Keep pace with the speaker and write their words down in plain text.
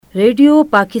Radio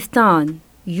Pakistan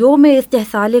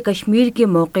یوم-e-Istehsaal Kashmir کے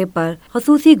موقع پر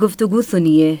خصوصی گفتگو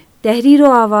سنیے۔ تحریر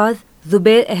و آواز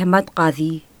زبیر احمد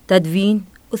قاضی، تدوین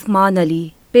عثمان علی،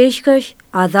 پیشکش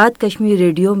آزاد کشمیر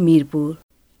ریڈیو میرپور۔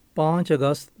 5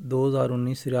 اگست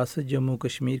 2019 ریاست جموں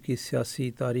کشمیر کی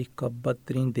سیاسی تاریخ کا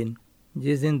بدترین دن،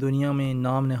 جس دن دنیا میں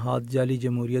نام نہاد جعلی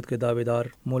جمہوریت کے دعوے دار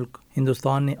ملک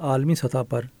ہندوستان نے عالمی سطح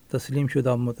پر تسلیم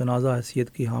شدہ متنازع حیثیت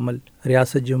کی حامل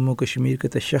ریاست جموں کشمیر کے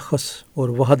تشخص اور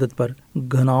وحدت پر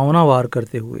گھناؤنا وار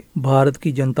کرتے ہوئے بھارت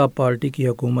کی جنتا پارٹی کی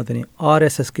حکومت نے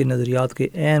RSS کے نظریات کے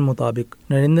عین مطابق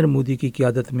نریندر مودی کی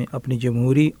قیادت میں اپنی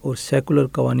جمہوری اور سیکولر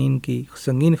قوانین کی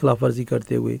سنگین خلاف ورزی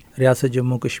کرتے ہوئے ریاست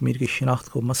جموں کشمیر کی شناخت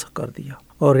کو مسخ کر دیا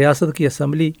اور ریاست کی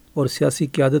اسمبلی اور سیاسی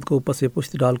قیادت کو پس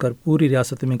پشت ڈال کر پوری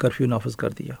ریاست میں کرفیو نافذ کر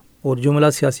دیا اور جملہ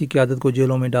سیاسی قیادت کو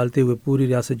جیلوں میں ڈالتے ہوئے پوری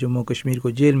ریاست جموں کشمیر کو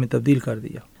جیل میں تبدیل کر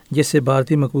دیا، جس سے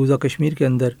بھارتی مقبوضہ کشمیر کے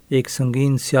اندر ایک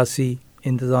سنگین سیاسی،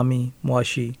 انتظامی،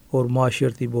 معاشی اور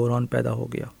معاشرتی بحران پیدا ہو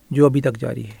گیا جو ابھی تک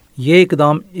جاری ہے۔ یہ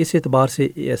اقدام اس اعتبار سے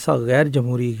ایسا غیر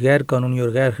جمہوری، غیر قانونی اور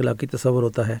غیر اخلاقی تصور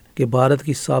ہوتا ہے کہ بھارت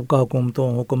کی سابقہ حکومتوں،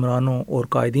 حکمرانوں اور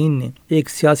قائدین نے ایک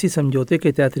سیاسی سمجھوتے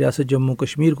کے تحت ریاست جموں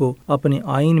کشمیر کو اپنے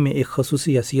آئین میں ایک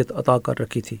خصوصی حیثیت عطا کر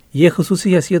رکھی تھی۔ یہ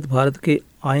خصوصی حیثیت بھارت کے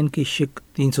آئین کی شق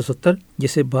 370،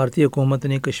 جسے بھارتی حکومت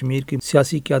نے کشمیر کی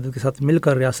سیاسی قیادت کے ساتھ مل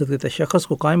کر ریاست کے تشخص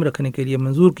کو قائم رکھنے کے لیے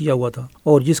منظور کیا ہوا تھا،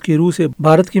 اور جس کی روح سے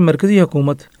بھارت کی مرکزی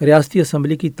حکومت ریاستی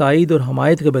اسمبلی کی تائید اور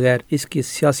حمایت کے بغیر اس کے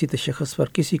سیاسی تشخص پر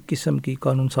کسی قسم کی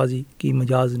قانون سازی کی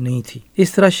مجاز نہیں تھی۔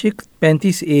 اس طرح شق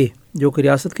 35A، جو کہ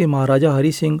ریاست کے مہاراجہ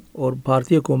ہری سنگھ اور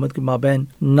بھارتی حکومت کے مابین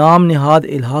نام نہاد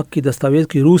الحاق کی دستاویز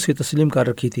کی روح سے تسلیم کر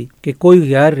رکھی تھی کہ کوئی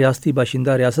غیر ریاستی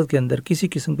باشندہ ریاست کے اندر کسی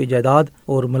قسم کی جائیداد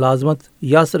اور ملازمت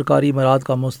یا سرکاری امارات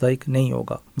کا مستحق نہیں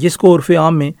ہوگا، جس کو عرف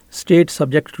عام میں اسٹیٹ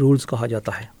سبجیکٹ رولز کہا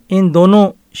جاتا ہے۔ ان دونوں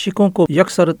شقوں کو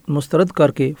یکسر مسترد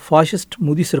کر کے فاشسٹ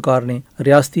مودی سرکار نے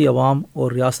ریاستی عوام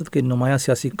اور ریاست کے نمایاں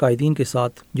سیاسی قائدین کے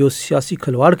ساتھ جو سیاسی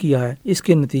کھلواڑ کیا ہے، اس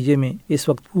کے نتیجے میں اس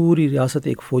وقت پوری ریاست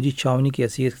ایک فوجی چھاونی کی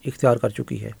حیثیت اختیار کر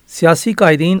چکی ہے۔ سیاسی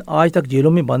قائدین آج تک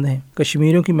جیلوں میں بند ہیں،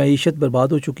 کشمیریوں کی معیشت برباد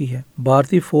ہو چکی ہے،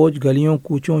 بھارتی فوج گلیوں،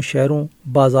 کوچوں، شہروں،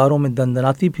 بازاروں میں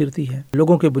دندناتی پھرتی ہے،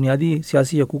 لوگوں کے بنیادی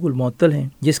سیاسی حقوق معطل ہیں،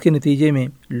 جس کے نتیجے میں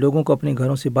لوگوں کو اپنے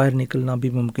گھروں سے باہر نکلنا بھی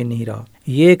ممکن نہیں رہا۔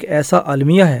 یہ ایک ایسا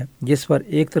المیہ ہے جس پر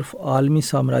ایک طرف عالمی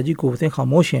سامراجی قوتیں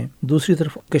خاموش ہیں، دوسری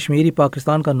طرف کشمیری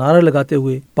پاکستان کا نعرہ لگاتے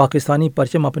ہوئے پاکستانی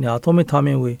پرچم اپنے ہاتھوں میں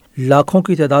تھامے ہوئے لاکھوں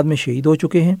کی تعداد میں شہید ہو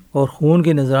چکے ہیں اور خون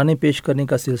کے نذرانے پیش کرنے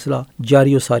کا سلسلہ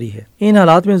جاری و ساری ہے۔ ان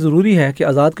حالات میں ضروری ہے کہ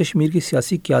آزاد کشمیر کی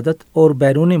سیاسی قیادت اور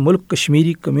بیرون ملک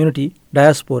کشمیری کمیونٹی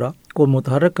ڈایاسپورا کو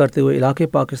متحرک کرتے ہوئے علاقے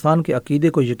پاکستان کے عقیدے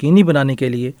کو یقینی بنانے کے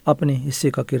لیے اپنے حصے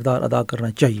کا کردار ادا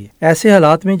کرنا چاہیے۔ ایسے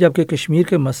حالات میں جبکہ کشمیر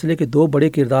کے مسئلے کے دو بڑے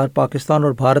کردار پاکستان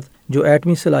اور بھارت جو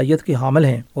ایٹمی صلاحیت کے حامل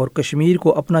ہیں اور کشمیر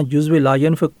کو اپنا جزو لا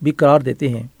ینفک بھی قرار دیتے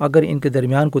ہیں، اگر ان کے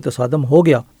درمیان کوئی تصادم ہو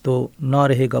گیا تو نہ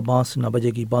رہے گا بانس نہ بجے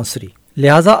گی بانسری۔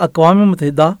 لہٰذا اقوام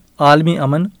متحدہ عالمی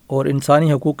امن اور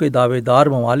انسانی حقوق کے دعوے دار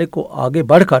ممالک کو آگے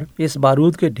بڑھ کر اس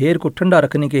بارود کے ڈھیر کو ٹھنڈا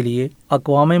رکھنے کے لیے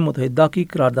اقوام متحدہ کی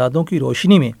قراردادوں کی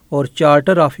روشنی میں اور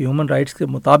چارٹر آف ہیومن رائٹس کے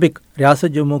مطابق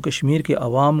ریاست جموں کشمیر کے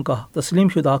عوام کا تسلیم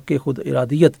شدہ حق خود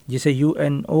ارادیت، جسے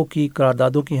UNO کی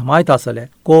قراردادوں کی حمایت حاصل ہے،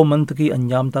 کو منطقی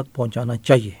انجام تک پہنچانا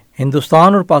چاہیے۔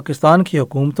 ہندوستان اور پاکستان کی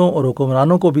حکومتوں اور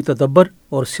حکمرانوں کو بھی تدبر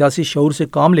اور سیاسی شعور سے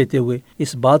کام لیتے ہوئے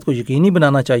اس بات کو یقینی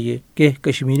بنانا چاہیے کہ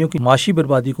کشمیریوں کی معاشی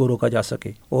بربادی کو روکا جا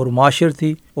سکے اور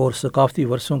معاشرتی اور ثقافتی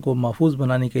ورثوں کو محفوظ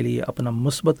بنانے کے لیے اپنا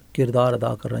مثبت کردار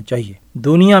ادا کرنا چاہیے۔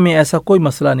 دنیا میں ایسا کوئی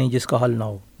مسئلہ نہیں جس کا حل نہ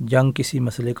ہو، جنگ کسی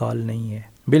مسئلے کا حل نہیں ہے،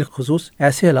 بالخصوص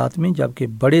ایسے حالات میں جبکہ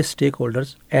بڑے سٹیک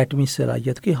ہولڈرز ایٹمی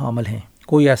صلاحیت کے حامل ہیں۔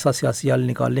 کوئی ایسا سیاسی حل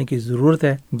نکالنے کی ضرورت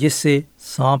ہے جس سے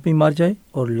سانپ بھی مر جائے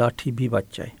اور لاٹھی بھی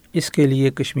بچ جائے۔ اس کے لیے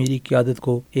کشمیری قیادت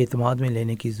کو اعتماد میں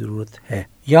لینے کی ضرورت ہے۔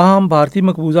 یہاں ہم بھارتی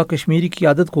مقبوضہ کشمیری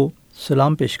قیادت کو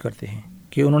سلام پیش کرتے ہیں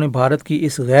کہ انہوں نے بھارت کی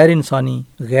اس غیر انسانی،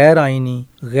 غیر آئینی،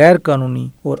 غیر قانونی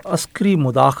اور عسکری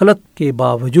مداخلت کے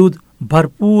باوجود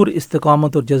بھرپور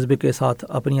استقامت اور جذبے کے ساتھ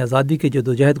اپنی آزادی کے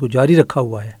جدوجہد کو جاری رکھا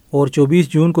ہوا ہے، اور 24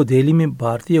 جون کو دہلی میں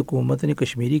بھارتی حکومت نے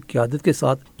کشمیری قیادت کے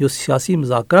ساتھ جو سیاسی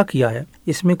مذاکرہ کیا ہے،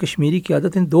 اس میں کشمیری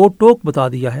قیادت نے دو ٹوک بتا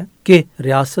دیا ہے کہ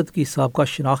ریاست کی سابقہ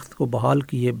شناخت کو بحال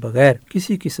کیے بغیر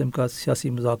کسی قسم کا سیاسی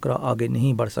مذاکرہ آگے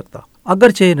نہیں بڑھ سکتا۔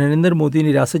 اگرچہ نریندر مودی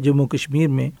نے ریاست جموں کشمیر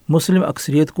میں مسلم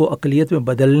اکثریت کو اقلیت میں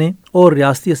بدلنے اور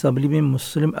ریاستی اسمبلی میں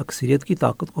مسلم اکثریت کی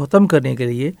طاقت کو ختم کرنے کے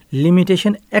لیے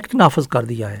لمیٹیشن ایکٹ نافذ کر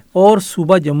دیا ہے، اور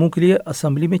صوبہ جموں کے لیے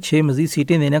اسمبلی میں 6 مزید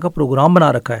سیٹیں دینے کا پروگرام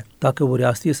بنا رکھا ہے تاکہ وہ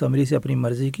ریاستی اسمبلی سے اپنی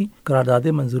مرضی کی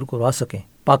قراردادیں منظور کروا سکیں۔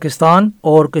 پاکستان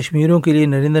اور کشمیریوں کے لیے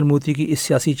نریندر مودی کی اس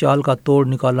سیاسی چال کا توڑ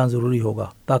نکالنا ضروری ہوگا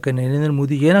تاکہ نریندر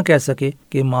مودی یہ نہ کہہ سکے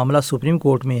کہ معاملہ سپریم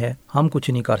کورٹ میں ہے، ہم کچھ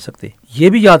نہیں کر سکتے۔ یہ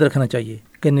بھی یاد رکھنا چاہیے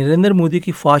کہ نریندر مودی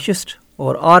کی فاشسٹ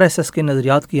اور RSS کے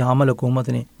نظریات کی حامل حکومت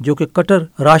نے، جو کہ کٹر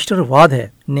راشٹر واد ہے،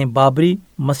 نے بابری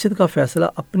مسجد کا فیصلہ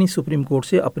اپنی سپریم کورٹ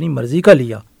سے اپنی مرضی کا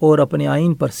لیا اور اپنے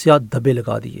آئین پر سیاہ دھبے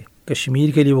لگا دیے۔ کشمیر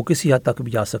کے لیے وہ کسی حد تک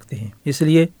بھی جا سکتے ہیں، اس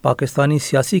لیے پاکستانی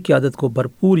سیاسی قیادت کو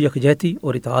بھرپور یکجہتی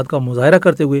اور اتحاد کا مظاہرہ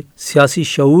کرتے ہوئے سیاسی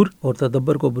شعور اور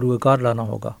تدبر کو بروئے کار لانا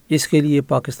ہوگا۔ اس کے لیے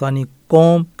پاکستانی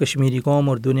قوم، کشمیری قوم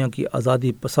اور دنیا کی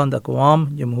آزادی پسند اقوام،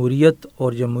 جمہوریت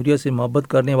اور جمہوریت سے محبت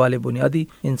کرنے والے بنیادی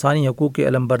انسانی حقوق کے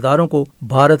علمبرداروں کو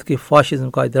بھارت کے فاشزم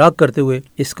کا ادراک کرتے ہوئے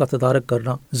اس کا تدارک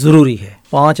کرنا ضروری ہے۔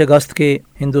 5 اگست کے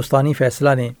ہندوستانی فیصلہ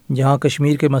نے جہاں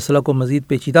کشمیر کے مسئلہ کو مزید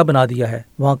پیچیدہ بنا دیا ہے،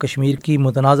 وہاں کشمیر کی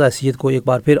متنازع حیثیت کو ایک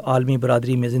بار پھر عالمی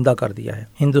برادری میں زندہ کر دیا ہے۔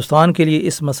 ہندوستان کے لیے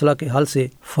اس مسئلہ کے حل سے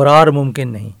فرار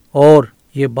ممکن نہیں، اور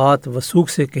یہ بات وثوق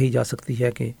سے کہی جا سکتی ہے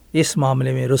کہ اس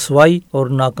معاملے میں رسوائی اور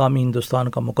ناکامی ہندوستان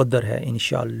کا مقدر ہے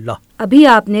انشاءاللہ۔ ابھی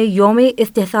آپ نے یوم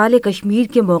استحصال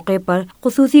کشمیر کے موقع پر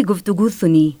خصوصی گفتگو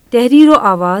سنی۔ تحریر و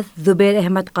آواز زبیر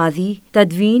احمد قاضی،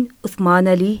 تدوین عثمان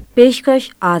علی،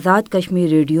 پیشکش آزاد کشمیر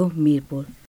ریڈیو میرپور۔